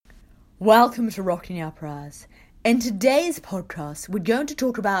Welcome to Rocking Our Prayers. In today's podcast, we're going to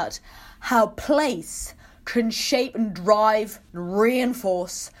talk about how place can shape and drive and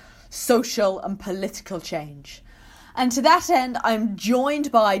reinforce social and political change. And to that end, I'm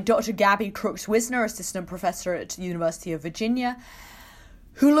joined by Dr. Gabby Crooks-Wisner, Assistant Professor at the University of Virginia,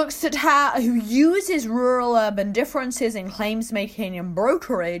 who uses rural-urban differences in claims making and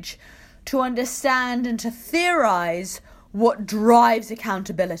brokerage to understand and to theorize what drives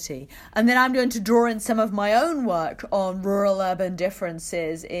accountability. And then I'm going to draw in some of my own work on rural-urban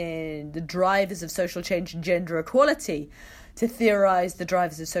differences in the drivers of social change and gender equality to theorize the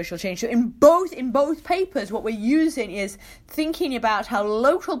drivers of social change. So in both papers, what we're using is thinking about how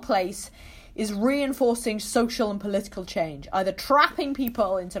local place is reinforcing social and political change, either trapping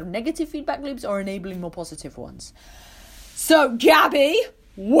people in sort of negative feedback loops or enabling more positive ones. So, Gabby,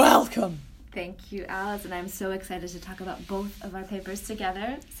 welcome. Thank you, Alice, and I'm so excited to talk about both of our papers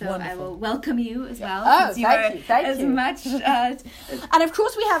together. So Wonderful. I will welcome you as well. Oh, thank you. Much. And of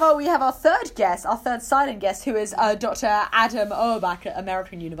course, we have our third guest, our third silent guest, who is Dr. Adam Auerbach at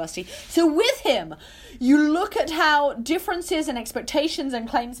American University. So with him, you look at how differences in expectations and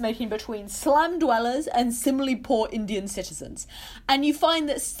claims making between slum dwellers and similarly poor Indian citizens. And you find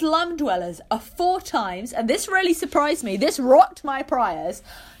that slum dwellers are 4 times, and this really surprised me, this rocked my priors,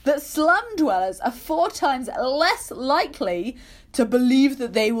 that slum dwellers are 4 times less likely to believe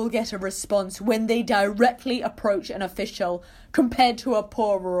that they will get a response when they directly approach an official compared to a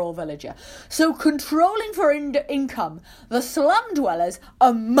poor rural villager. So controlling for income, the slum dwellers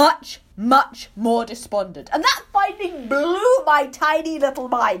are much, much more despondent. And that finding blew my tiny little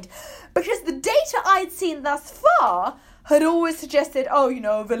mind, because the data I'd seen thus far had always suggested,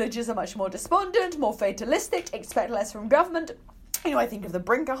 villagers are much more despondent, more fatalistic, expect less from government. I think of the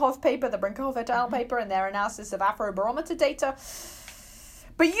Brinkerhoff paper, the Brinkerhoff et al. Paper, and their analysis of Afrobarometer data.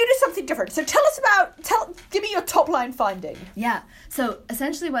 But you do something different. So give me your top line finding. Yeah. So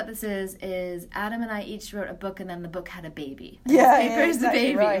essentially what this is Adam and I each wrote a book, and then the book had a baby. And Yeah, this paper is exactly,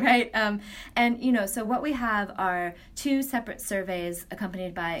 the baby, right? So what we have are 2 separate surveys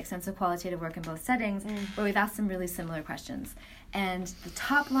accompanied by extensive qualitative work in both settings, where we've asked some really similar questions. And the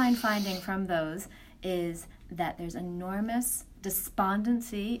top line finding from those is that there's enormous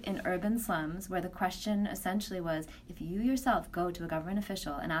despondency in urban slums, where the question essentially was, if you yourself go to a government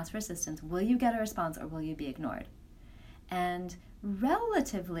official and ask for assistance, will you get a response or will you be ignored? And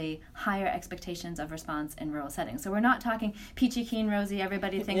relatively higher expectations of response in rural settings. So we're not talking peachy keen rosy,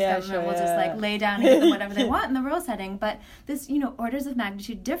 everybody thinks government will just lay down and give them whatever they want in the rural setting, but this orders of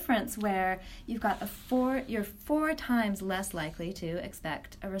magnitude difference where you've got you're 4 times less likely to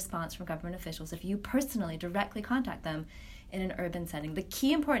expect a response from government officials if you personally directly contact them in an urban setting. The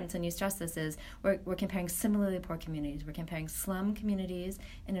key importance, and you stress this, is we're comparing similarly poor communities. We're comparing slum communities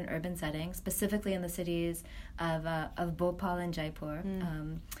in an urban setting, specifically in the cities of Bhopal and Jaipur,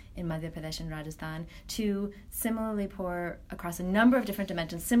 in Madhya Pradesh and Rajasthan, to similarly poor, across a number of different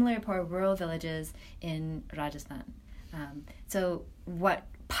dimensions, similarly poor rural villages in Rajasthan. So what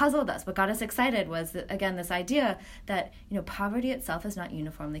puzzled us, what got us excited, was that, again, this idea that poverty itself is not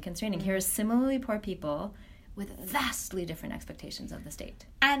uniformly constraining. Here are similarly poor people with vastly different expectations of the state.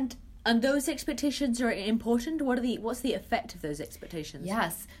 And those expectations are important. What's the effect of those expectations?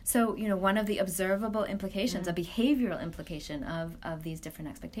 Yes. So, one of the observable implications, a behavioral implication of these different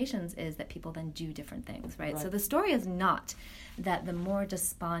expectations is that people then do different things, right? So the story is not that the more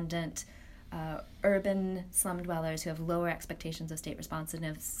despondent urban slum dwellers who have lower expectations of state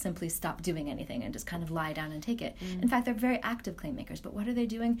responsiveness simply stop doing anything and just kind of lie down and take it. In fact, they're very active claim makers, but what are they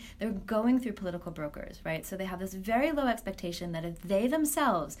doing? They're going through political brokers, right? So they have this very low expectation that if they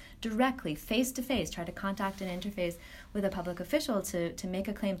themselves directly, face-to-face, try to contact and interface with a public official to make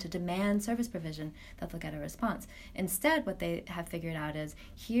a claim, to demand service provision, that they'll get a response. Instead, what they have figured out is,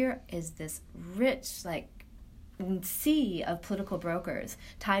 here is this rich, sea of political brokers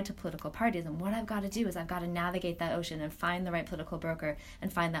tied to political parties, and what I've got to do is I've got to navigate that ocean and find the right political broker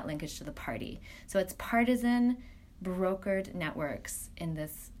and find that linkage to the party. So it's partisan, brokered networks in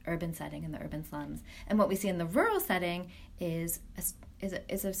this urban setting, in the urban slums. And what we see in the rural setting is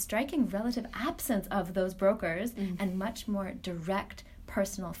a striking relative absence of those brokers and much more direct,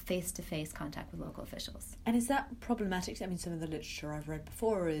 personal, face-to-face contact with local officials. And is that problematic? I mean, some of the literature I've read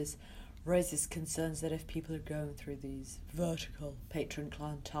before raises concerns that if people are going through these vertical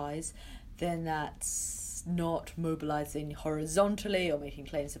patron-client ties, then that's not mobilizing horizontally or making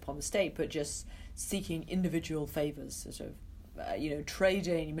claims upon the state, but just seeking individual favors, sort of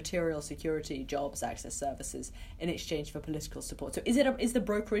trading material security, jobs, access, services in exchange for political support. So is the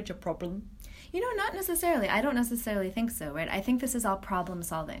brokerage a problem? Not necessarily. I don't necessarily think so, right? I think this is all problem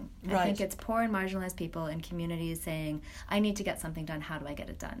solving. I think it's poor and marginalized people in communities saying, I need to get something done. How do I get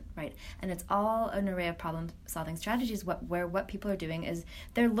it done, right? And it's all an array of problem solving strategies where what people are doing is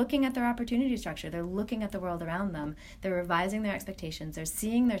they're looking at their opportunity structure. They're looking at the world around them. They're revising their expectations. They're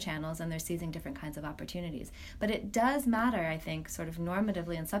seeing their channels, and they're seizing different kinds of opportunities. But it does matter, I think, sort of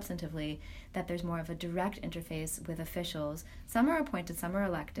normatively and substantively, that there's more of a direct interface with officials. Some are appointed, some are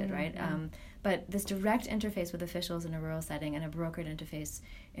elected, right? But this direct interface with officials in a rural setting and a brokered interface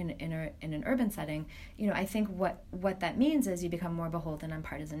in an urban setting, I think what that means is you become more beholden on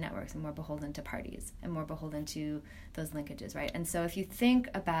partisan networks and more beholden to parties and more beholden to those linkages, right? And so if you think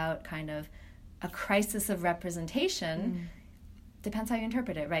about kind of a crisis of representation, depends how you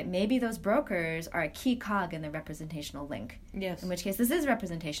interpret it, right? Maybe those brokers are a key cog in the representational link. Yes. In which case, this is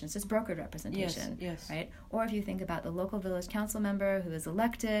representation. It's just brokered representation. Yes. Right? Or if you think about the local village council member who is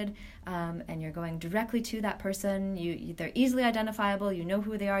elected, and you're going directly to that person, they're easily identifiable, you know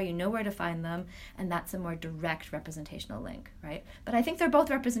who they are, you know where to find them, and that's a more direct representational link, right? But I think they're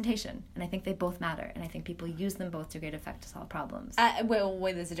both representation, and I think they both matter, and I think people use them both to great effect to solve problems. Well,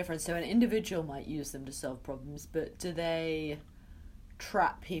 there's a difference. So an individual might use them to solve problems, but do they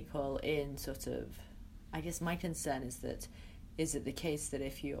trap people in sort of, I guess my concern is it the case that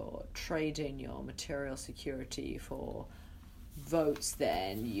if you're trading your material security for votes,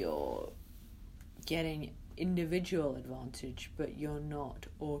 then you're getting individual advantage, but you're not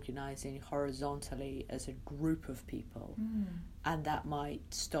organizing horizontally as a group of people, and that might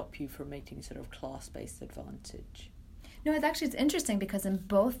stop you from making sort of class-based advantage? No, it's interesting because in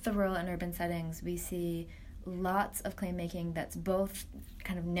both the rural and urban settings we see lots of claim making that's both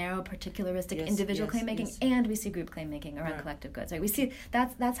kind of narrow, particularistic, individual claim making, and we see group claim making around collective goods, right? We see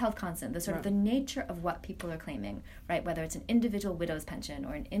that's held constant, the sort of the nature of what people are claiming, right? Whether it's an individual widow's pension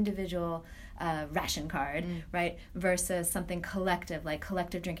or an individual ration card, right? Versus something collective, like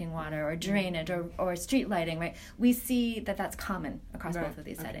collective drinking water or drainage or street lighting, right? We see that that's common across both of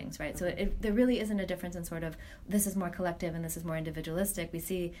these settings, right? So there really isn't a difference in sort of this is more collective and this is more individualistic. We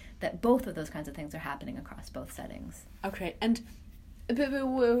see that both of those kinds of things are happening across both settings. Okay, and but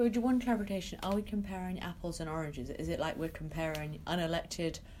one clarification: are we comparing apples and oranges? Is it like we're comparing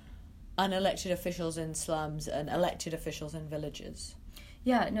unelected officials in slums and elected officials in villages?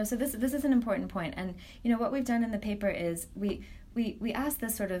 Yeah, no. So this is an important point, and what we've done in the paper is we asked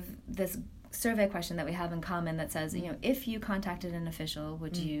this survey question that we have in common that says, if you contacted an official,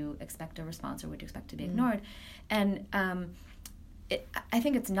 would you expect a response or would you expect to be ignored? And I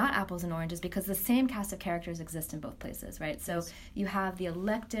think it's not apples and oranges because the same cast of characters exist in both places, right? So you have the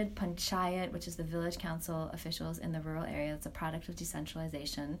elected panchayat, which is the village council officials in the rural area. It's a product of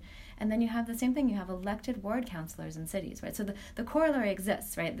decentralization. And then you have the same thing. You have elected ward councilors in cities, right? So the corollary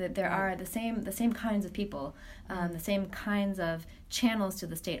exists, right? There are the same kinds of people, the same kinds of channels to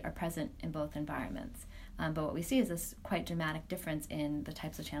the state are present in both environments. But what we see is this quite dramatic difference in the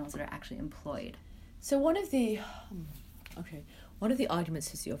types of channels that are actually employed. So one of the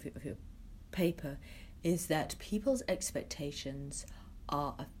arguments of your paper is that people's expectations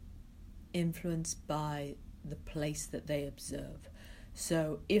are influenced by the place that they observe.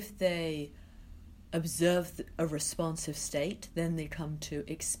 So if they observe a responsive state, then they come to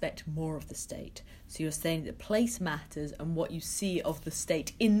expect more of the state. So you're saying that place matters and what you see of the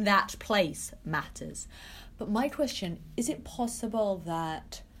state in that place matters. But my question, is it possible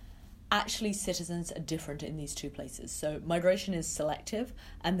that actually citizens are different in these two places? So migration is selective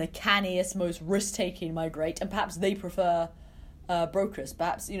and the canniest, most risk-taking migrate, and perhaps they prefer brokers.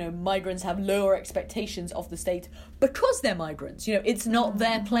 Perhaps, migrants have lower expectations of the state because they're migrants. It's not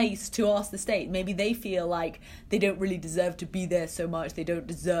their place to ask the state. Maybe they feel like they don't really deserve to be there so much. They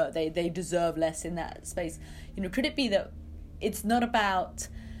deserve less in that space. Could it be that it's not about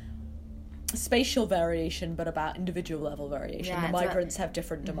spatial variation, but about individual level variation? The migrants have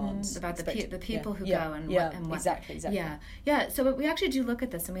different demands. About the people who go and what. Exactly. Yeah. So we actually do look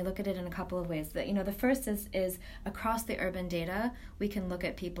at this, and we look at it in a couple of ways. That the first is across the urban data, we can look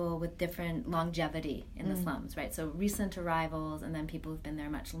at people with different longevity in the slums, right? So recent arrivals, and then people who've been there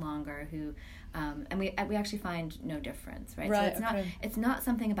much longer, who. And we actually find no difference, right? So it's not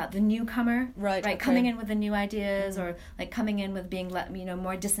something about the newcomer, right? Coming in with the new ideas, or like coming in with being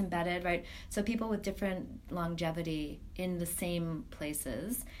more disembedded, right? So people with different longevity in the same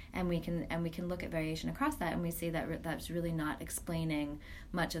places, and we can look at variation across that, and we see that that's really not explaining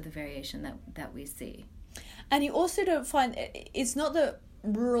much of the variation that we see. And you also don't find it's not that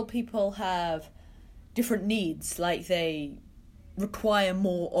rural people have different needs, like they require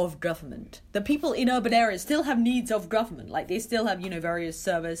more of government. The people in urban areas still have needs of government. Like they still have, various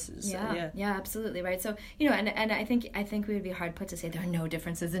services. Yeah, absolutely, right. So, and I think we would be hard put to say there are no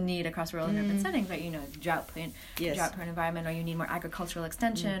differences in need across rural and urban settings, right? Drought-prone environment, or you need more agricultural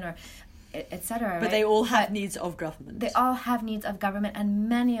extension, or et cetera. But they all have needs of government. They all have needs of government, and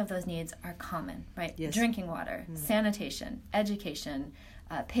many of those needs are common, right? Yes. Drinking water, sanitation, education,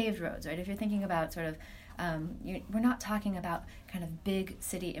 paved roads, right? If you're thinking about sort of we're not talking about kind of big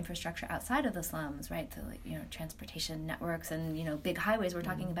city infrastructure outside of the slums, right? So transportation networks and big highways. We're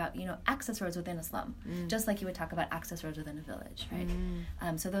talking about access roads within a slum, just like you would talk about access roads within a village,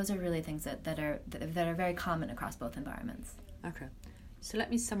 right? So those are really things that are very common across both environments. Okay, so let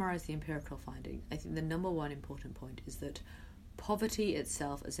me summarize the empirical finding. I think the number one important point is that poverty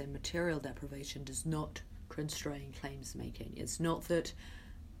itself as a material deprivation does not constrain claims making. It's not that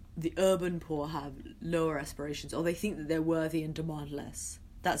the urban poor have lower aspirations or they think that they're worthy and demand less.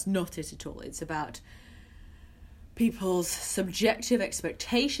 That's not it at all. It's about people's subjective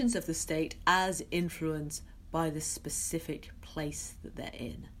expectations of the state as influenced by the specific place that they're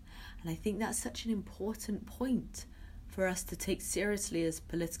in. And I think that's such an important point for us to take seriously as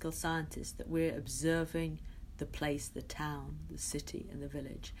political scientists, that we're observing the place, the town, the city and the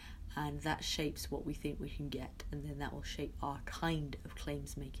village, and that shapes what we think we can get, and then that will shape our kind of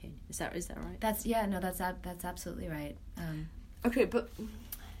claims making. Is that right? That's absolutely right. Okay, but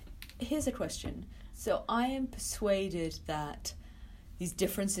here's a question. So I am persuaded that these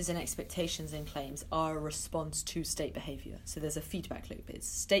differences in expectations and claims are a response to state behaviour. So there's a feedback loop. It's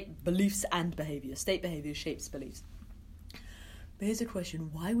state beliefs and behaviour. State behaviour shapes beliefs. But here's a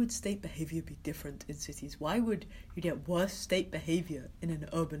question. Why would state behaviour be different in cities? Why would you get worse state behaviour in an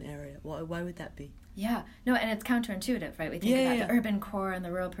urban area? Why would that be? Yeah. No, and it's counterintuitive, right? We think about the urban core and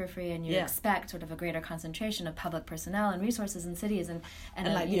the rural periphery, and you expect sort of a greater concentration of public personnel and resources in cities and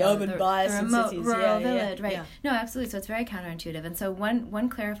like the urban bias in remote cities. Rural village, right? Yeah. No, absolutely. So it's very counterintuitive. And so one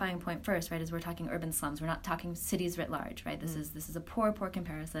clarifying point first, right, is we're talking urban slums. We're not talking cities writ large, right? This is a poor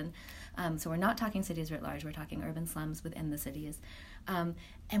comparison. So we're not talking cities writ large. We're talking urban slums within the cities. And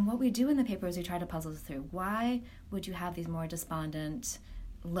what we do in the paper is we try to puzzle through why would you have these more despondent,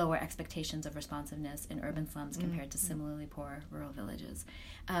 lower expectations of responsiveness in urban slums compared to similarly poor rural villages.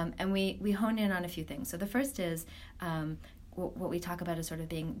 And we hone in on a few things. So the first is what we talk about is sort of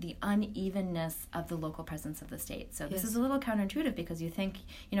being the unevenness of the local presence of the state. So this is a little counterintuitive because you think,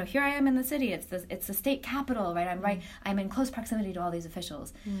 here I am in the city, it's the state capital, right? I'm in close proximity to all these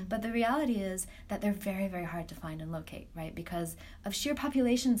officials. But the reality is that they're very, very hard to find and locate, right? Because of sheer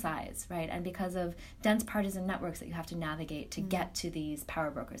population size, right? And because of dense partisan networks that you have to navigate to get to these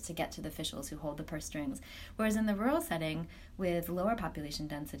power brokers, to get to the officials who hold the purse strings. Whereas in the rural setting, with lower population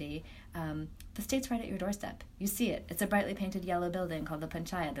density, the state's right at your doorstep. You see it. It's a brightly painted yellow building called the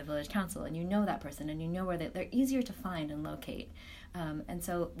Panchayat, the village council, and you know that person, and you know where they're easier to find and locate. And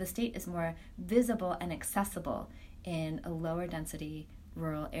so the state is more visible and accessible in a lower density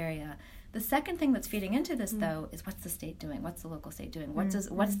rural area. The second thing that's feeding into this, though, is what's the state doing? What's the local state doing? What's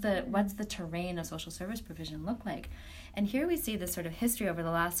the terrain of social service provision look like? And here we see this sort of history over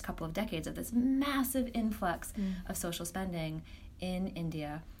the last couple of decades of this massive influx of social spending in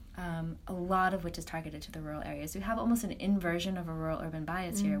India, a lot of which is targeted to the rural areas. We have almost an inversion of a rural-urban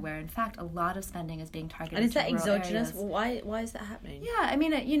bias here, where in fact a lot of spending is being targeted to rural areas. And is that exogenous? Well, why is that happening? Yeah, I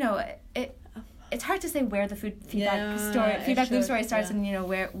mean, it's hard to say where the feedback loop story starts and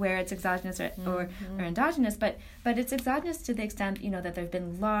where it's exogenous or endogenous, but it's exogenous to the extent that there have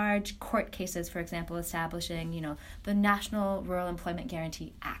been large court cases, for example, establishing the National Rural Employment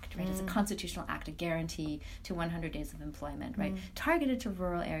Guarantee Act, right? It's a constitutional act, a guarantee to 100 days of employment, right? Targeted to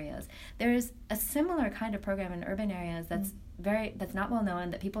rural areas. There is a similar kind of program in urban areas that's not well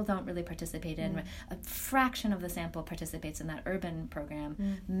known, that people don't really participate in. A fraction of the sample participates in that urban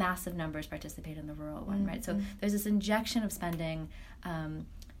program. Massive numbers participate in the rural one, right? So there's this injection of spending.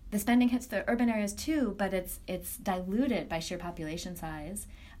 The spending hits the urban areas too, but it's diluted by sheer population size.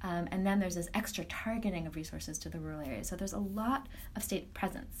 And then there's this extra targeting of resources to the rural areas. So there's a lot of state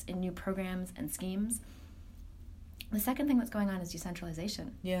presence in new programs and schemes. The second thing that's going on is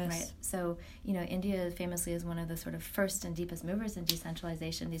decentralization. Yes. Right? So, India famously is one of the sort of first and deepest movers in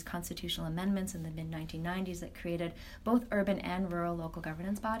decentralization. These constitutional amendments in the mid-1990s that created both urban and rural local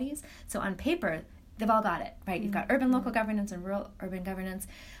governance bodies. So on paper, they've all got it, right? You've got urban local governance and rural urban governance,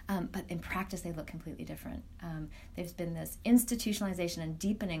 but in practice they look completely different. There's been this institutionalization and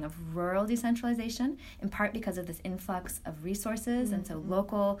deepening of rural decentralization, in part because of this influx of resources, and so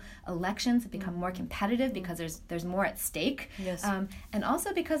local elections have become more competitive because there's more at stake, Yes. And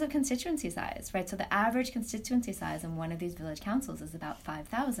also because of constituency size, right? So the average constituency size in one of these village councils is about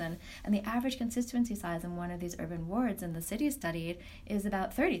 5,000, and the average constituency size in one of these urban wards in the cities studied is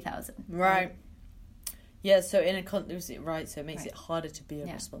about 30,000. Right. Yeah, so in a right, so it makes Right. it harder to be a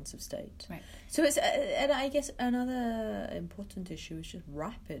Yeah. responsive state. Right. So it's, and I guess another important issue is just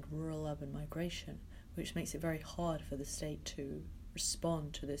rapid rural-urban migration, which makes it very hard for the state to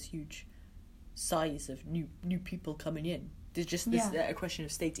respond to this huge size of new people coming in. There's just this a question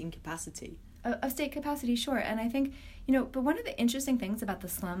of state incapacity. Of state capacity, sure. And I think, but one of the interesting things about the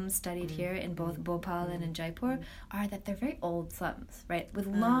slums studied here in both Bhopal and in Jaipur are that they're very old slums, right, with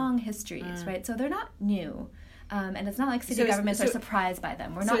long histories, right? So they're not new. And it's not like city governments are surprised by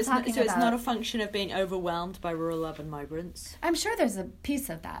them. We're not talking about... So it's not a function of being overwhelmed by rural-urban migrants? I'm sure there's a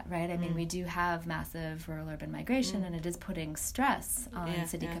piece of that, right? I mean, we do have massive rural-urban migration, and it is putting stress on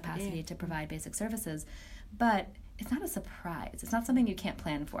city capacity to provide basic services. But it's not a surprise. It's not something you can't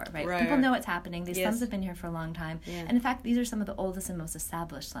plan for, right? People know it's happening. These slums have been here for a long time. Yeah. And in fact, these are some of the oldest and most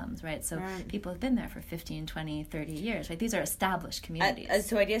established slums, right? So people have been there for 15, 20, 30 years, right? These are established communities.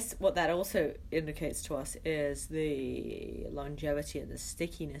 So I guess what that also indicates to us is the longevity and the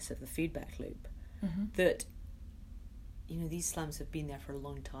stickiness of the feedback loop. That, these slums have been there for a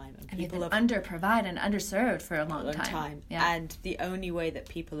long time. And people have been underprovided and underserved for a long time. Yeah. And the only way that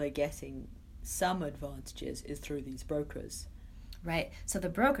people are getting some advantages is through these brokers, right? So the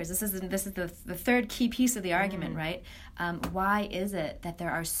brokers, this is the third key piece of the argument, right? Why is it that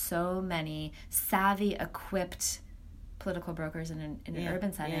there are so many savvy, equipped political brokers in an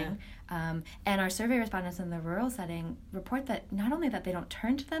urban setting, and our survey respondents in the rural setting report that not only that they don't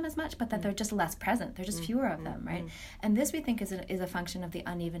turn to them as much, but that they're just less present. There's just fewer of them, right? And this, we think, is a function of the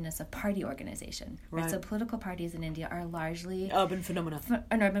unevenness of party organization, right? So political parties in India are largely an urban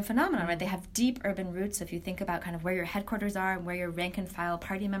phenomenon, right? They have deep urban roots. So if you think about kind of where your headquarters are and where your rank and file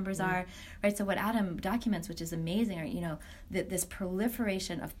party members are, right? So what Adam documents, which is amazing, are this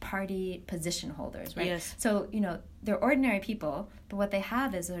proliferation of party position holders, right? Yes. So they're ordinary people, but what they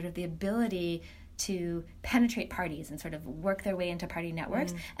have is sort of the ability to penetrate parties and sort of work their way into party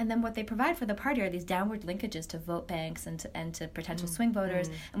networks. And then what they provide for the party are these downward linkages to vote banks and to potential swing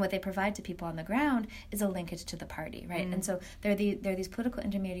voters. And what they provide to people on the ground is a linkage to the party, right? And so there are these political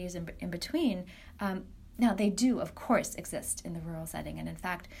intermediaries in between. Now, they do, of course, exist in the rural setting, and in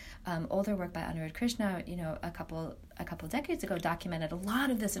fact, older work by Anirudh Krishna, a couple decades ago, documented a lot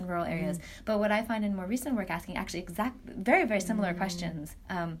of this in rural areas. But what I find in more recent work, asking actually very, very similar questions,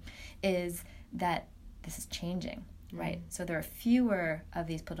 is that this is changing. Right, so there are fewer of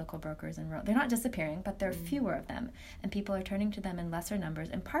these political brokers in rural. They're not disappearing, but there are fewer of them, and people are turning to them in lesser numbers.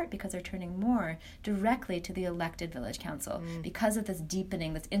 In part because they're turning more directly to the elected village council because of this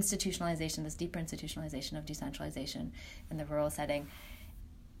deepening, this institutionalization, this deeper institutionalization of decentralization in the rural setting.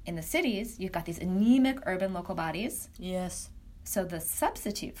 In the cities, you've got these anemic urban local bodies. Yes. So the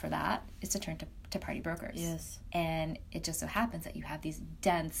substitute for that is to turn to party brokers. Yes. And it just so happens that you have these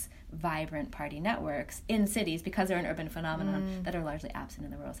dense, vibrant party networks in cities because they're an urban phenomenon that are largely absent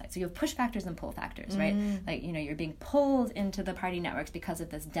in the rural side. So you have push factors and pull factors, right? Like, you're being pulled into the party networks because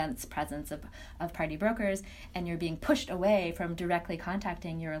of this dense presence of party brokers, and you're being pushed away from directly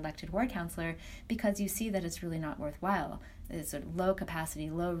contacting your elected ward councillor because you see that it's really not worthwhile. It's sort of low capacity,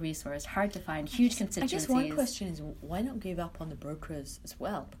 low resource, hard to find, huge constituencies. I guess one question is, why not give up on the brokers as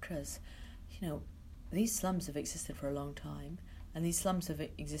well? Because, these slums have existed for a long time, and these slums have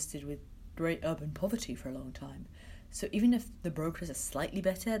existed with great urban poverty for a long time. So even if the brokers are slightly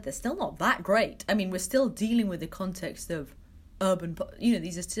better, they're still not that great. I mean, we're still dealing with the context of urban,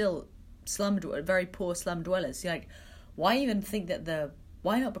 these are still very poor slum dwellers. Like, why even think that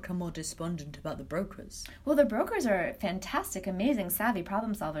why not become more despondent about the brokers? Well, the brokers are fantastic, amazing, savvy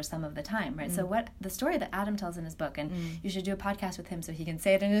problem solvers some of the time, right? So the story that Adam tells in his book, and you should do a podcast with him so he can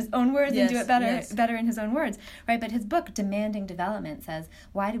say it in his own words and do it better in his own words, right? But his book, Demanding Development, says,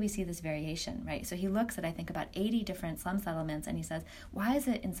 why do we see this variation, right? So he looks at, I think, about 80 different slum settlements, and he says, why is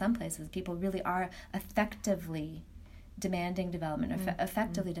it in some places people really are effectively demanding development,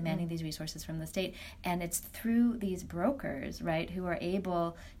 effectively demanding these resources from the state, and it's through these brokers, right, who are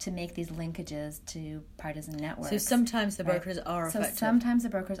able to make these linkages to partisan networks. So sometimes the brokers are effective. So sometimes the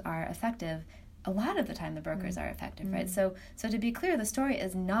brokers are effective. a lot of the time the brokers are effective, right? So to be clear, the story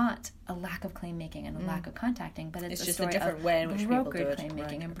is not a lack of claim making and a lack of contacting, but it's a just story a different of way in which people do brokered it. claim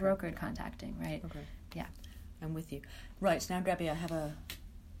making and brokered contacting, right? Okay. Yeah. I'm with you. Right, now, Gabby, I have a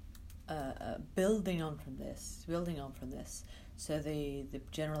building on from this. So the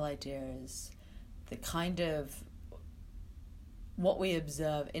general idea is the kind of what we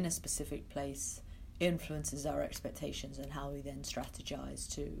observe in a specific place influences our expectations and how we then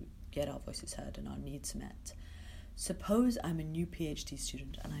strategize to get our voices heard and our needs met. Suppose I'm a new PhD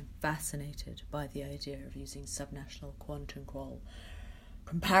student and I'm fascinated by the idea of using subnational quantum qual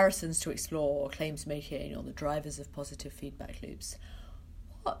comparisons to explore claims making or the drivers of positive feedback loops.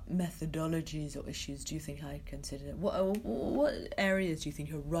 What methodologies or issues do you think I'd consider? What areas do you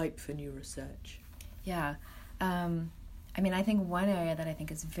think are ripe for new research? Yeah. I think one area that I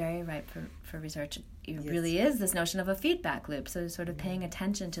think is very ripe for research really is this notion of a feedback loop, so sort of paying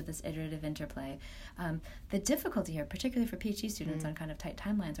attention to this iterative interplay. The difficulty here, particularly for PhD students on kind of tight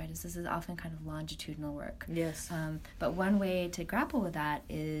timelines, right, is this is often kind of longitudinal work. Yes. But one way to grapple with that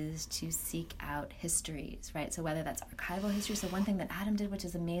is to seek out histories, right? So whether that's archival history, so one thing that Adam did, which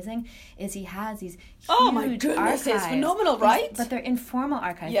is amazing, is he has these huge my goodness, archives. it's phenomenal, right? But they're informal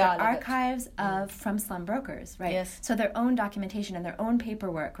archives. Yeah, they're archives from slum brokers, right? Yes. So their own documentation and their own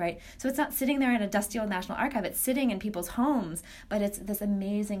paperwork, right? So it's not sitting there in a dusty old National Archive, it's sitting in people's homes, but it's this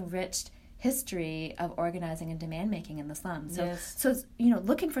amazing, rich history of organizing and demand making in the slums. So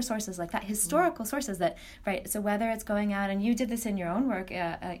looking for sources like that, historical sources that, right, so whether it's going out, and you did this in your own work, in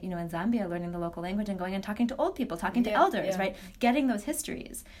Zambia, learning the local language and going and talking to old people, talking to elders, right, getting those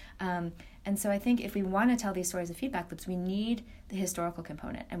histories. And so I think if we want to tell these stories of feedback loops, we need the historical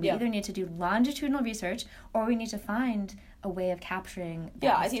component. And we either need to do longitudinal research or we need to find a way of capturing that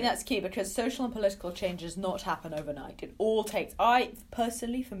history. I think that's key, because social and political change does not happen overnight. It all takes... I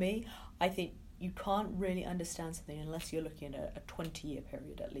think you can't really understand something unless you're looking at a 20-year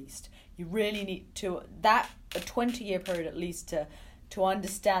period at least. You really need a 20-year period at least to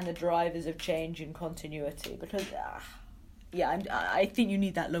understand the drivers of change and continuity, because... I think you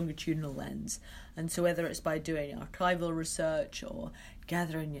need that longitudinal lens. And so whether it's by doing archival research or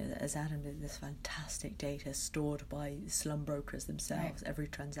gathering, as Adam did, this fantastic data stored by slum brokers themselves, every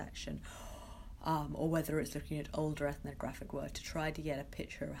transaction, or whether it's looking at older ethnographic work to try to get a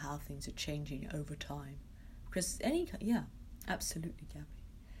picture of how things are changing over time. Because absolutely, Gabby.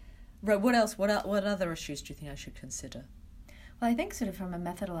 Right, what else? What other issues do you think I should consider? Well, I think sort of from a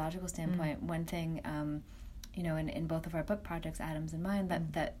methodological standpoint, one thing... in both of our book projects, Adam's and mine,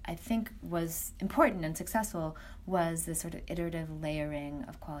 that I think was important and successful was this sort of iterative layering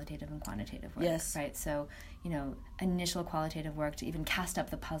of qualitative and quantitative work. Yes. Right? So, initial qualitative work to even cast up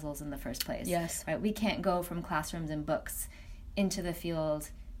the puzzles in the first place. Yes. Right? We can't go from classrooms and books into the field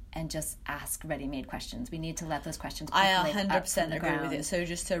and just ask ready-made questions. We need to let those questions percolate up 100% agree with it. So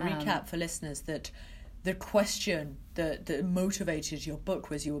just to recap for listeners, that the question that motivated your book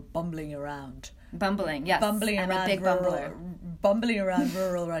was you were bumbling around. Bumbling, yes. Bumbling I'm around a big bumbler. Bumbling around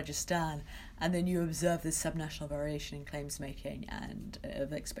rural Rajasthan, and then you observe this subnational variation in claims making and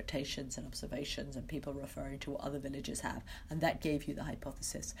of expectations and observations and people referring to what other villages have, and that gave you the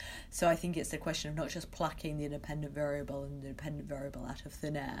hypothesis. So I think it's the question of not just plucking the independent variable out of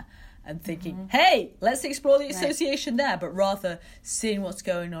thin air and thinking, hey, let's explore the association there, but rather seeing what's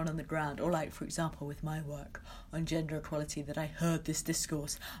going on the ground. Or like, for example, with my work on gender equality, that I heard this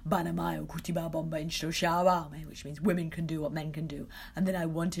discourse, which means women can do what men can do. And then I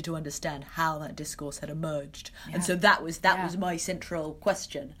wanted to understand how that discourse had emerged. Yeah. And so that was my central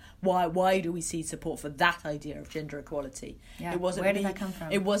question. Why do we see support for that idea of gender equality? Yeah. Where did that come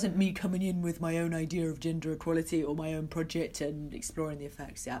from? It wasn't me coming in with my own idea of gender equality or my own project and exploring the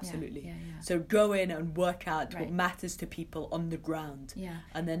effects. Yeah, absolutely. Yeah. So go in and work out what matters to people on the ground,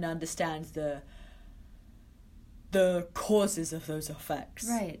 and then understand the causes of those effects.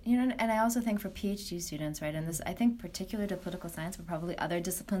 Right. And I also think for PhD students, right, and this, I think particular to political science, but probably other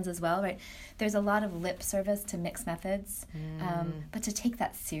disciplines as well, right, there's a lot of lip service to mixed methods, but to take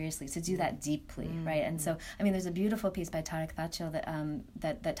that seriously, to do that deeply, right? And so, there's a beautiful piece by Tarek Thachil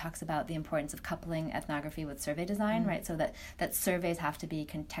that talks about the importance of coupling ethnography with survey design, right? So that surveys have to be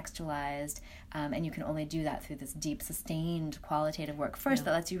contextualized, and you can only do that through this deep, sustained qualitative work first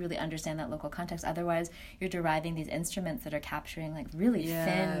that lets you really understand that local context. Otherwise, you're deriving these instruments that are capturing like really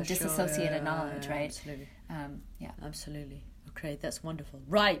thin, disassociated knowledge, right? Absolutely. Absolutely. Okay, that's wonderful.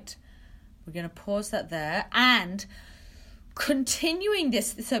 Right, we're going to pause that there, and continuing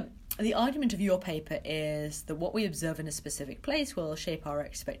this. So the argument of your paper is that what we observe in a specific place will shape our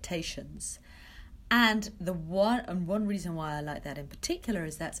expectations, And one reason why I like that in particular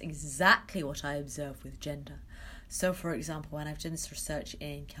is that's exactly what I observe with gender. So, for example, when I've done this research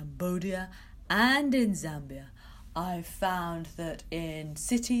in Cambodia and in Zambia, I've found that in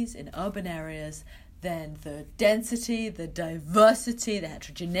cities, in urban areas, then the density, the diversity, the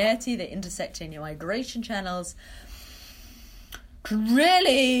heterogeneity, the intersecting migration channels can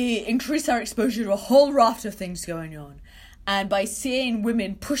really increase our exposure to a whole raft of things going on. And by seeing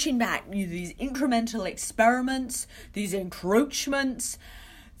women pushing back these incremental experiments, these encroachments,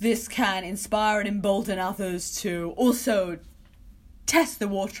 this can inspire and embolden others to also test the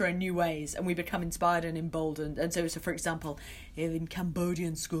water in new ways, and we become inspired and emboldened. And so for example, in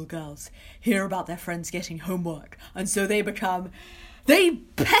Cambodian schoolgirls hear about their friends getting homework, and so they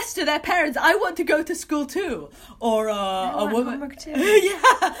pester their parents, I want to go to school too. Or a woman, homework too.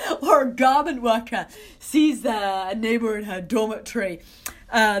 Yeah, or a garment worker sees a neighbour in her dormitory.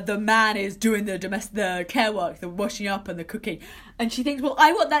 The man is doing the care work, the washing up and the cooking, and she thinks, well,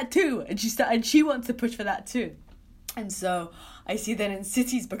 I want that too, and she wants to push for that too. And so I see that in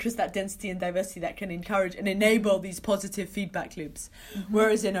cities, because that density and diversity, that can encourage and enable these positive feedback loops. Mm-hmm.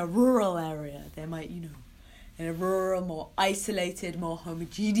 Whereas in a rural area, there might, in a rural, more isolated, more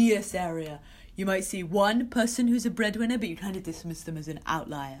homogeneous area, you might see one person who's a breadwinner, but you kind of dismiss them as an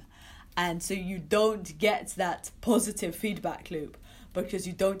outlier. And so you don't get that positive feedback loop because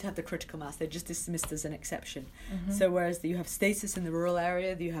you don't have the critical mass. They're just dismissed as an exception. Mm-hmm. So whereas you have status in the rural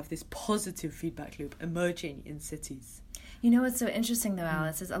area, you have this positive feedback loop emerging in cities. You know what's so interesting though,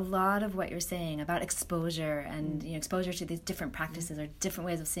 Alice, is a lot of what you're saying about exposure and exposure to these different practices or different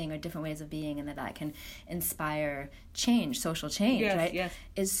ways of seeing or different ways of being, and that can inspire change, social change, right? Yes.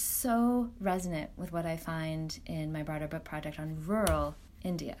 Is so resonant with what I find in my broader book project on rural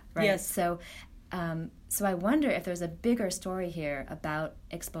India, right? Yes. So I wonder if there's a bigger story here about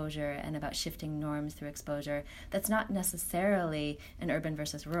exposure and about shifting norms through exposure that's not necessarily an urban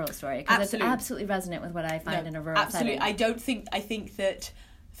versus rural story. Because it's absolutely resonant with what I find in a rural setting. Absolutely. I think that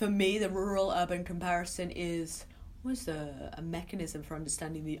for me, the rural-urban comparison is a mechanism for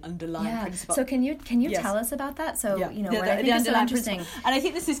understanding the underlying principle. So can you tell us about that? So, what I think is so interesting. And I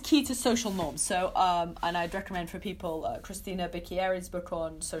think this is key to social norms. So, and I'd recommend for people Christina Bicchieri's book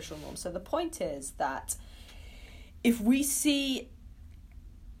on social norms. So the point is that if we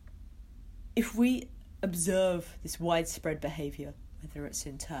observe this widespread behaviour, whether it's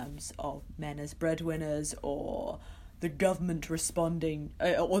in terms of men as breadwinners or the government responding,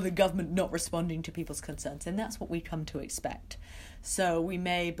 or the government not responding to people's concerns, and that's what we come to expect. So we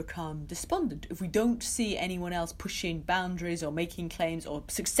may become despondent if we don't see anyone else pushing boundaries or making claims or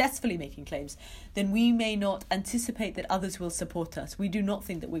successfully making claims. Then we may not anticipate that others will support us. We do not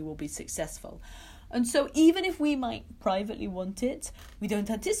think that we will be successful. And so even if we might privately want it, we don't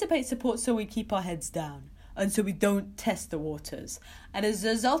anticipate support, so we keep our heads down. And so we don't test the waters. And as a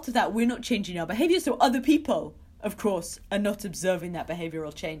result of that, we're not changing our behaviour, so other people, of course, are not observing that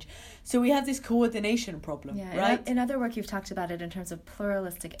behavioural change. So we have this coordination problem, right? In other work, you've talked about it in terms of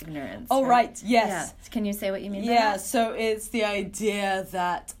pluralistic ignorance. Oh, right, yes. Yeah. Can you say what you mean by that? Yeah, so it's the idea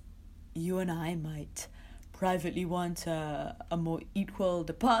that you and I might privately want a more equal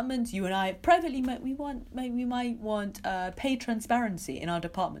department. You and I privately might want pay transparency in our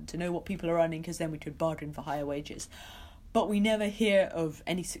department to know what people are earning, because then we could bargain for higher wages. But we never hear of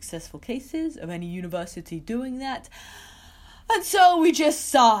any successful cases of any university doing that. And so we just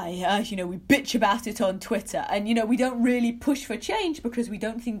sigh, we bitch about it on Twitter. And, we don't really push for change because we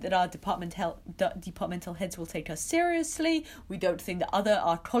don't think that our departmental heads will take us seriously. We don't think that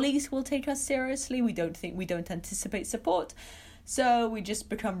our colleagues will take us seriously. We don't anticipate support. So we just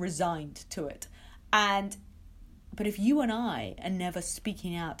become resigned to it. But if you and I are never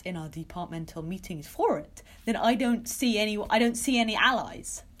speaking out in our departmental meetings for it, then I don't see any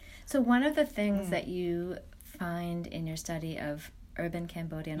allies. So one of the things that you find in your study of urban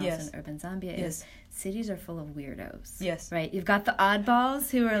Cambodia and also in urban Zambia is cities are full of weirdos. Yes. Right? You've got the oddballs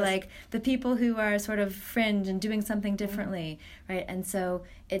who are like the people who are sort of fringe and doing something differently, right? And so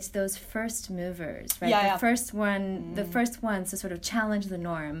it's those first movers, right? The first ones to sort of challenge the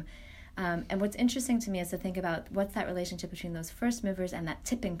norm. And what's interesting to me is to think about what's that relationship between those first movers and that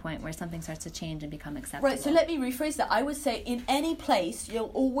tipping point where something starts to change and become acceptable. Right, so let me rephrase that. I would say in any place, in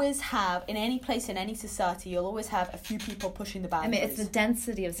any society, you'll always have a few people pushing the boundaries. I mean, it's the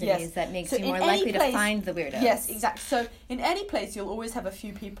density of cities that makes you more likely to find the weirdos. Yes, exactly. So in any place, you'll always have a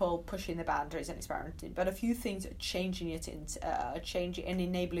few people pushing the boundaries and experimenting, but a few things are changing it, changing and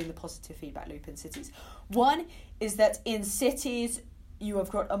enabling the positive feedback loop in cities. One is that in cities, you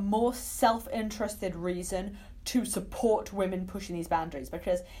have got a more self-interested reason to support women pushing these boundaries,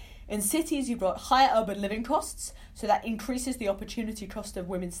 because In cities, you've got higher urban living costs, so that increases the opportunity cost of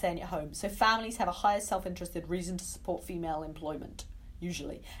women staying at home. So families have a higher self-interested reason to support female employment,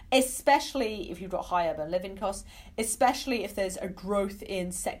 usually. Especially if you've got high urban living costs, especially if there's a growth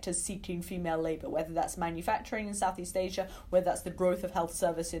in sectors seeking female labour, whether that's manufacturing in Southeast Asia, whether that's the growth of health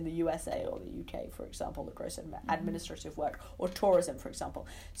service in the USA or the UK, for example, the growth of administrative work, or tourism, for example.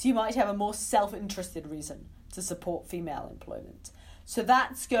 So you might have a more self-interested reason to support female employment. So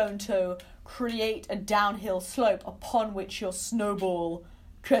that's going to create a downhill slope upon which your snowball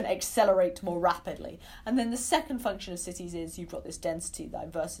can accelerate more rapidly. And then the second function of cities is you've got this density,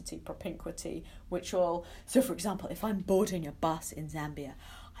 diversity, propinquity, which will... So, for example, if I'm boarding a bus in Zambia,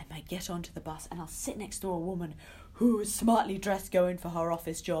 I might get onto the bus and I'll sit next to a woman who is smartly dressed going for her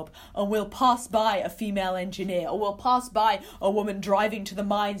office job, and we'll pass by a female engineer, or we'll pass by a woman driving to the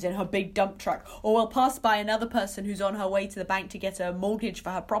mines in her big dump truck, or we'll pass by another person who's on her way to the bank to get a mortgage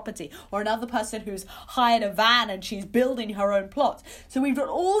for her property, or another person who's hired a van and she's building her own plot. So we've got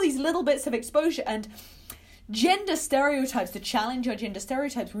all these little bits of exposure, and gender stereotypes, to challenge our gender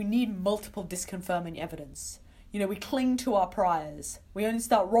stereotypes, we need multiple disconfirming evidence. You know, we cling to our priors. We only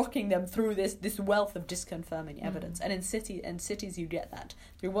start rocking them through this wealth of disconfirming evidence. And in cities, you get that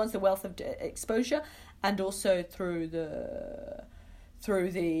through the wealth of exposure, and also through the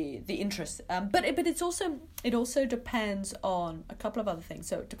interest. But it also depends on a couple of other things.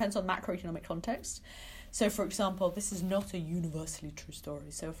 So it depends on macroeconomic context. So, for example, this is not a universally true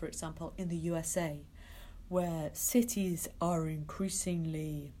story. So, for example, in the USA, where cities are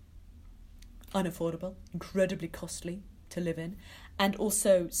increasingly unaffordable, incredibly costly to live in, and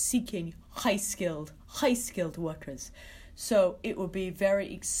also seeking high-skilled workers. So it would be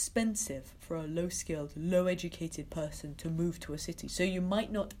very expensive for a low-skilled, low-educated person to move to a city. So you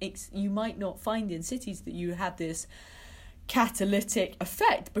might not find in cities that you have this catalytic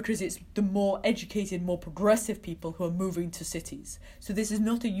effect, because it's the more educated, more progressive people who are moving to cities. So this is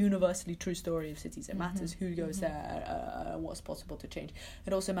not a universally true story of cities. It matters who goes there and what's possible to change.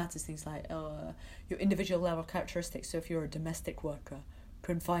 It also matters things like your individual level characteristics. So if you're a domestic worker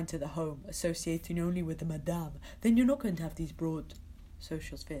confined to the home, associating only with the madame, then you're not going to have these broad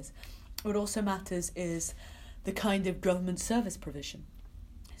social spheres. What also matters is the kind of government service provision.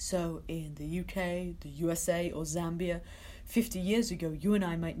 So in the UK, the USA, or Zambia, 50 years ago, you and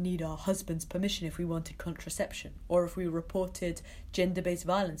I might need our husband's permission if we wanted contraception, or if we reported gender-based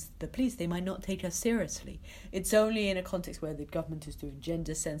violence to the police. They might not take us seriously. It's only in a context where the government is doing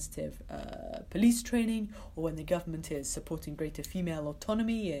gender-sensitive police training, or when the government is supporting greater female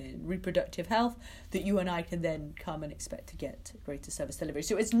autonomy and reproductive health, that you and I can then come and expect to get greater service delivery.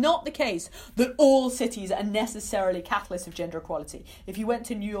 So it's not the case that all cities are necessarily catalysts of gender equality. If you went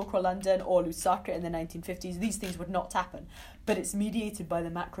to New York or London or Lusaka in the 1950s, these things would not happen. But it's mediated by the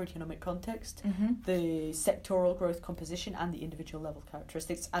macroeconomic context, the sectoral growth composition, and the individual level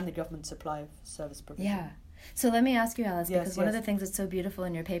characteristics, and the government supply of service provision. Yeah. So let me ask you, Alice, because one of the things that's so beautiful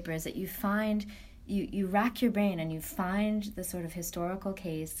in your paper is that you find, you rack your brain and you find the sort of historical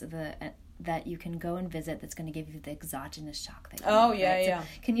case that you can go and visit that's going to give you the exogenous shock. That you need, right? So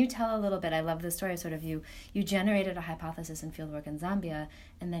can you tell a little bit? I love the story. Sort of you generated a hypothesis in fieldwork in Zambia,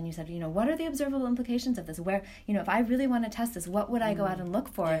 and then you said, what are the observable implications of this? Where, if I really want to test this, what would I go out and look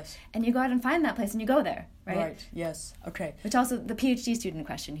for? Yes. And you go out and find that place, and you go there, right? Right. Yes. Okay. Which also the PhD student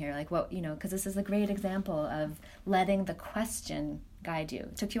question here, like what, because this is a great example of letting the question guide you.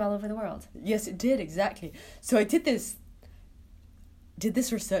 It took you all over the world. Yes, it did, exactly. So I did this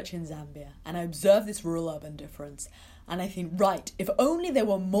research in Zambia, and I observed this rural-urban difference, and I think, right, if only there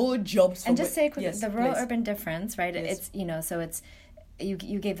were more jobs for... And just say quickly, the rural-urban difference, right, it's, so it's, you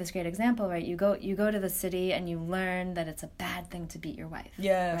gave this great example, right, you go to the city and you learn that it's a bad thing to beat your wife.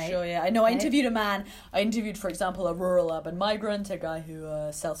 Yeah, right? Sure, yeah. I know, I interviewed a man, for example, a rural-urban migrant, a guy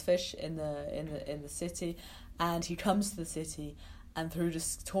who sells fish in the city, and he comes to the city, and through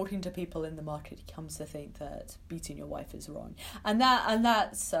just talking to people in the market, he comes to think that beating your wife is wrong. And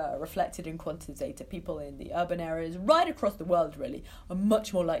that's reflected in quantitative data. People in the urban areas, right across the world really, are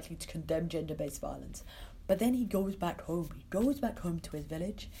much more likely to condemn gender-based violence. But then he goes back home. He goes back home to his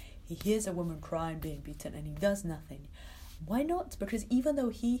village. He hears a woman crying, being beaten, and he does nothing. Why not? Because even though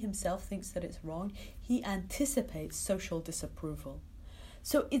he himself thinks that it's wrong, he anticipates social disapproval.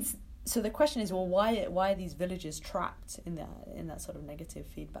 So the question is, well, why are these villages trapped in that sort of negative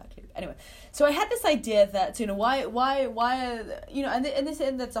feedback loop? Anyway, so I had this idea that why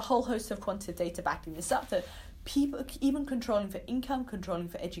and there's a whole host of quantitative data backing this up, that people, even controlling for income, controlling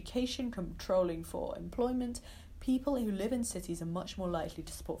for education, controlling for employment, people who live in cities are much more likely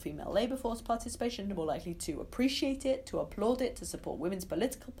to support female labour force participation, more likely to appreciate it, to applaud it, to support women's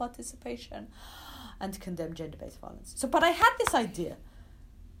political participation, and to condemn gender-based violence. So, but I had this idea.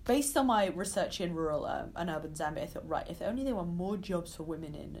 Based on my research in rural and urban Zambia, I thought, right, if only there were more jobs for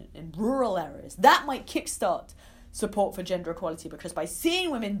women in rural areas, that might kickstart support for gender equality, because by seeing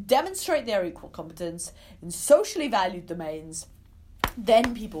women demonstrate their equal competence in socially valued domains,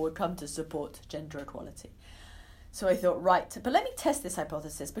 then people would come to support gender equality. So I thought, right, but let me test this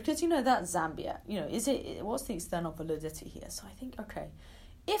hypothesis, because, that's Zambia. What's the external validity here? So I think, okay,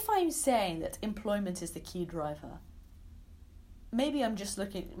 if I'm saying that employment is the key driver, maybe I'm just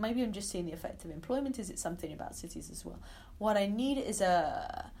seeing the effect of employment. Is it something about cities as well? What I need is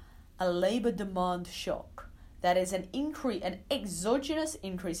a labour demand shock. That is an exogenous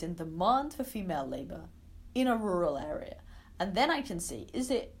increase in demand for female labour in a rural area. And then I can see,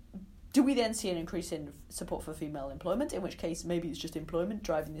 do we then see an increase in support for female employment, in which case maybe it's just employment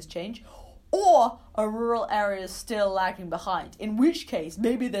driving this change, or a rural area is still lagging behind, in which case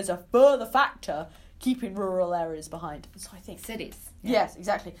maybe there's a further factor keeping rural areas behind. So I think cities. Yeah. Yes,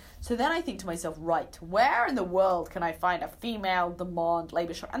 exactly. So then I think to myself, right, where in the world can I find a female demand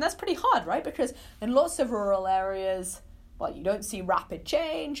labour shock? And that's pretty hard, right? Because in lots of rural areas, well, you don't see rapid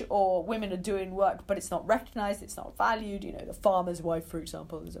change, or women are doing work, but it's not recognised, it's not valued. The farmer's wife, for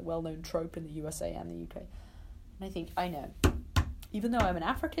example, is a well-known trope in the USA and the UK. And I think, I know, even though I'm an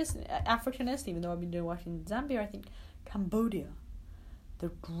Africanist, even though I've been doing work in Zambia, I think Cambodia, the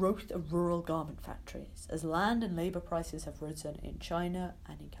growth of rural garment factories. As land and labour prices have risen in China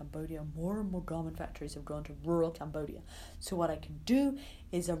and in Cambodia, more and more garment factories have gone to rural Cambodia. So what I can do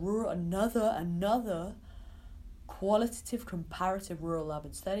is another qualitative comparative rural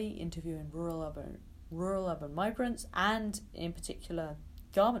urban study, interviewing rural urban migrants, and in particular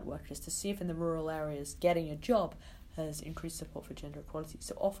garment workers, to see if in the rural areas getting a job has increased support for gender equality.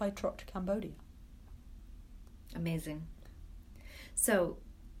 So off I trot to Cambodia. Amazing. So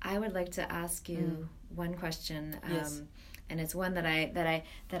I would like to ask you one question, yes. And it's one that I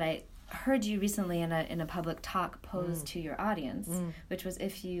heard you recently in a public talk pose to your audience, which was,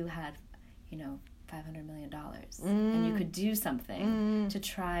 if you had, $500 million and you could do something to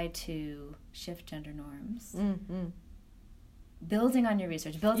try to shift gender norms, building on your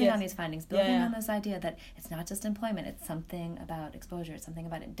research, building on these findings, building on this idea that it's not just employment, it's something about exposure, it's something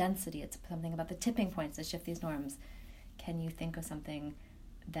about density, it's something about the tipping points that shift these norms. Can you think of something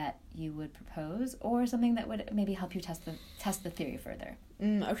that you would propose, or something that would maybe help you test the theory further?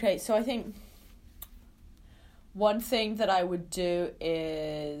 Okay, so I think one thing that I would do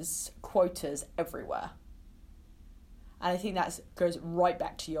is quotas everywhere. And I think that goes right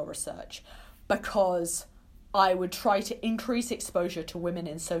back to your research, because I would try to increase exposure to women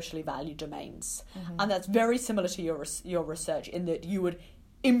in socially valued domains. And that's very similar to your research, in that you would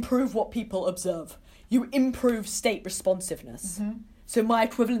improve what people observe. You improve state responsiveness. So my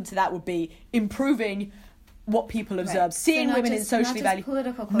equivalent to that would be improving what people observe, seeing women in socially valued.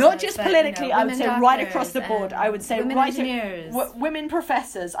 Not just politically, I would say right across the board. I would say women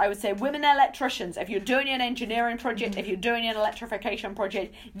professors. I would say women electricians. If you're doing an engineering project, if you're doing an electrification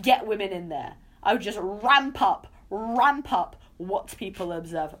project, get women in there. I would just ramp up what people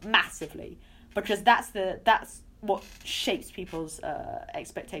observe massively, because that's what shapes people's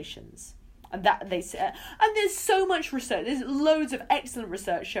expectations. And that they say, and there's so much research. There's loads of excellent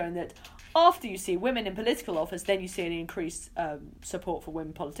research showing that after you see women in political office, then you see an increased support for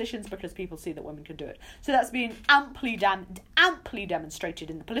women politicians, because people see that women can do it. So that's been amply demonstrated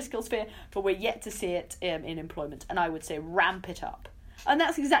in the political sphere, but we're yet to see it in employment. And I would say ramp it up. And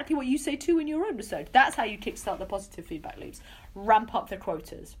that's exactly what you say too in your own research. That's how you kickstart the positive feedback loops. Ramp up the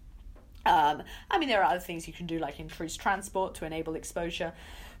quotas. There are other things you can do, like increase transport to enable exposure.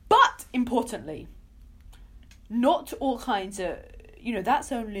 But importantly, not all kinds of,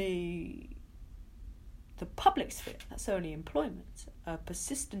 that's only the public sphere. That's only employment. A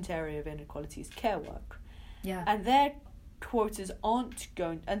persistent area of inequality is care work. Yeah. And their quotas aren't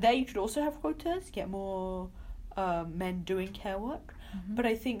going, and there you could also have quotas, get more men doing care work. But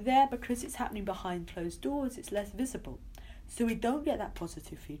I think there, because it's happening behind closed doors, it's less visible. So we don't get that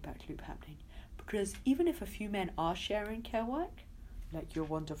positive feedback loop happening. Because even if a few men are sharing care work, like your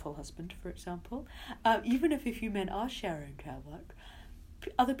wonderful husband, for example, even if a few men are sharing care work,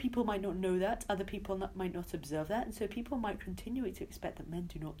 other people might not know that, other people might not observe that, and so people might continue to expect that men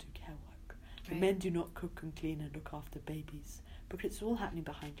do not do care work, that men do not cook and clean and look after babies, because it's all happening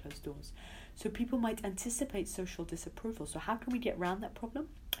behind closed doors. So people might anticipate social disapproval. So how can we get around that problem?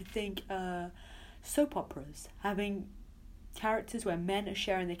 I think soap operas, having characters where men are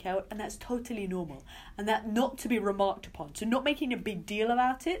sharing the care work, and that's totally normal, and that not to be remarked upon. So not making a big deal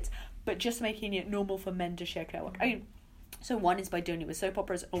about it, but just making it normal for men to share care work. I mean, so one is by doing it with soap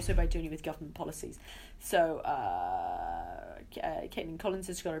operas, also by doing it with government policies. So Caitlin Collins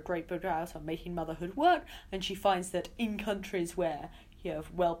has got a great book out on making motherhood work, and she finds that in countries where you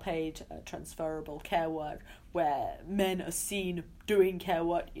have well-paid, transferable care work, where men are seen doing care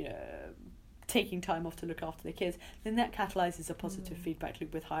work, taking time off to look after their kids, then that catalyzes a positive feedback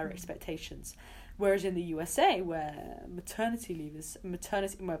loop with higher expectations. Whereas in the USA, where paternity leave is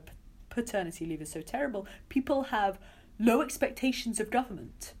so terrible, people have low expectations of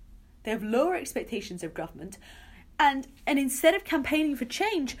government. They have lower expectations of government, and instead of campaigning for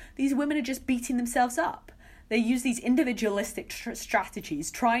change, these women are just beating themselves up. They use these individualistic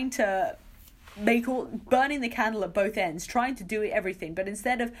strategies, trying to burning the candle at both ends, trying to do everything, but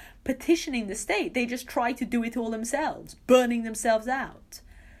instead of petitioning the state, they just try to do it all themselves, burning themselves out.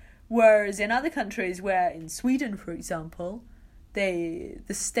 Whereas in other countries, where in Sweden, for example, the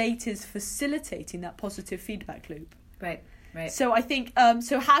state is facilitating that positive feedback loop. Right. So I think,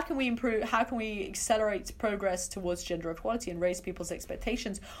 so how can we accelerate progress towards gender equality and raise people's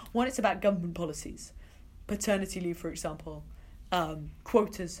expectations? One, it's about government policies. Paternity leave, for example,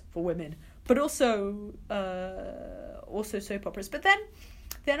 quotas for women, but also soap operas. But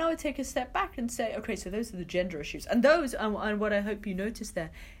then I would take a step back and say, okay, so those are the gender issues, and those, and what I hope you notice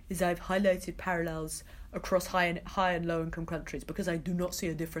there is I've highlighted parallels across high and low income countries, because I do not see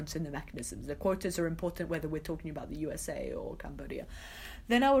a difference in the mechanisms. The quotas are important whether we're talking about the USA or Cambodia.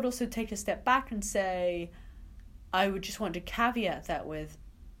 Then I would also take a step back and say, I would just want to caveat that with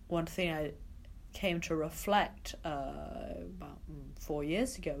one thing I came to reflect about 4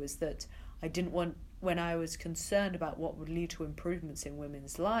 years ago, is that I didn't want, when I was concerned about what would lead to improvements in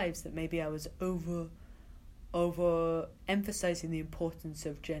women's lives, that maybe I was over emphasizing the importance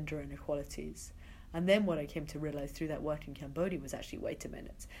of gender inequalities. And then what I came to realize through that work in Cambodia was actually, wait a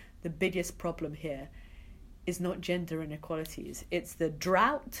minute, the biggest problem here is not gender inequalities, it's the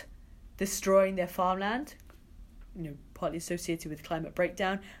drought destroying their farmland, partly associated with climate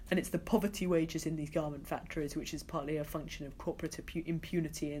breakdown, and it's the poverty wages in these garment factories, which is partly a function of corporate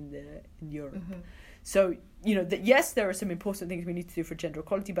impunity in Europe. Mm-hmm. So, that yes, there are some important things we need to do for gender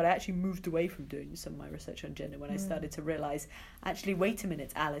equality, but I actually moved away from doing some of my research on gender when I started to realise, actually, wait a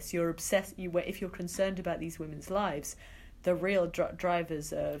minute, Alice, you're obsessed. If you're concerned about these women's lives, the real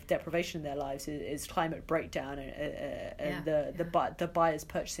drivers of deprivation in their lives is climate breakdown and the buyers'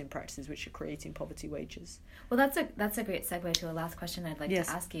 purchasing practices, which are creating poverty wages. Well, that's a great segue to a last question I'd like to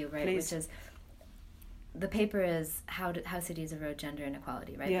ask you, right? Please. Which is, the paper is how cities erode gender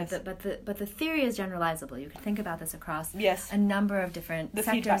inequality, right? Yes. But the theory is generalizable. You can think about this across yes. a number of different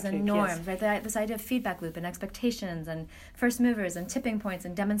sectors and norms, yes. right? This idea of feedback loop and expectations and first movers and tipping points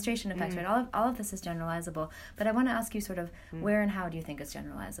and demonstration effects, right? All of this is generalizable. But I want to ask you sort of where and how do you think it's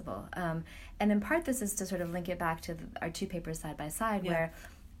generalizable? And in part, this is to sort of link it back to our two papers side by side, where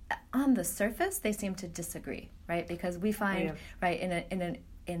on the surface they seem to disagree, right? Because we find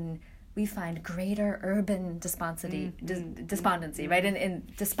we find greater urban despondency, right?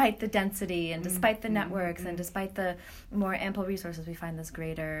 And despite the density and despite the networks and despite the more ample resources, we find this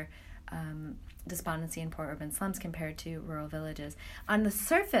greater despondency in poor urban slums compared to rural villages. On the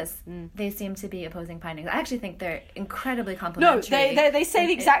surface, they seem to be opposing findings. I actually think they're incredibly complementary. No, they say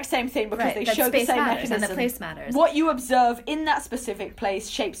the exact same thing, because they show the same mechanism. And the place matters. What you observe in that specific place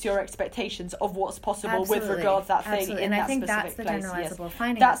shapes your expectations of what's possible with regard to that thing in that specific place. And I think that's the generalizable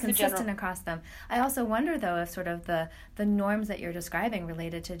finding. That's consistent across them. I also wonder, though, if sort of the norms that you're describing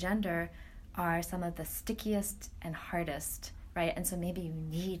related to gender are some of the stickiest and hardest, right? And so maybe you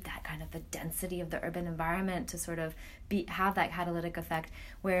need that kind of the density of the urban environment to sort of have that catalytic effect,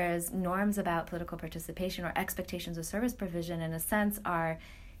 whereas norms about political participation or expectations of service provision, in a sense, are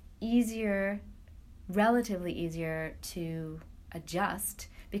relatively easier to adjust,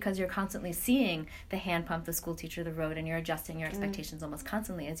 because you're constantly seeing the hand pump, the school teacher, the road, and you're adjusting your expectations almost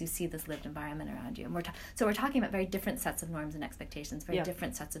constantly as you see this lived environment around you. And we're talking about very different sets of norms and expectations, very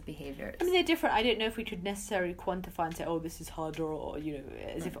different sets of behaviors. I mean, they're different. I don't know if we could necessarily quantify and say, oh, this is harder, or,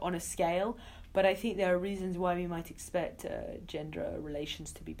 as if on a scale. But I think there are reasons why we might expect gender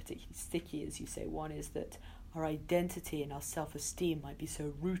relations to be particularly sticky, as you say. One is that our identity and our self-esteem might be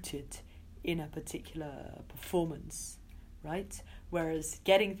so rooted in a particular performance, right? Whereas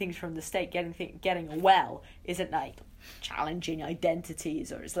getting things from the state, getting a well, isn't like challenging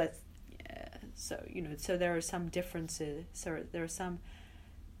identities, or so there are some differences. So there are some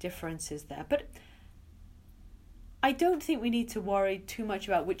differences there, but I don't think we need to worry too much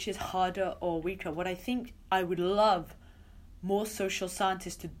about which is harder or weaker. What I think I would love more social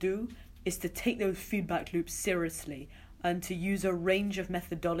scientists to do is to take those feedback loops seriously and to use a range of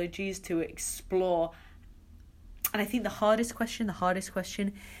methodologies to explore. And I think the hardest question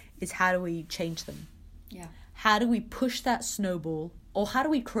is, how do we change them? Yeah. How do we push that snowball, or how do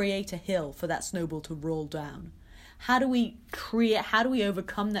we create a hill for that snowball to roll down? How do we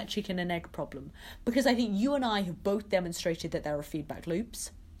overcome that chicken and egg problem? Because I think you and I have both demonstrated that there are feedback loops.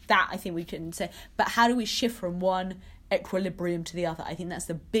 That I think we can say. But how do we shift from one equilibrium to the other? I think that's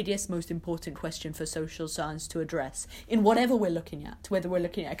the biggest, most important question for social science to address in whatever we're looking at, whether we're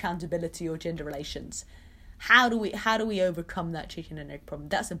looking at accountability or gender relations. How do we overcome that chicken and egg problem?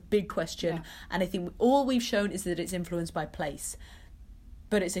 That's a big question. Yeah. And I think all we've shown is that it's influenced by place.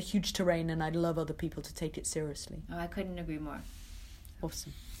 But it's a huge terrain, and I'd love other people to take it seriously. Oh, I couldn't agree more.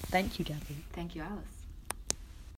 Awesome. Thank you, Gabby. Thank you, Alice.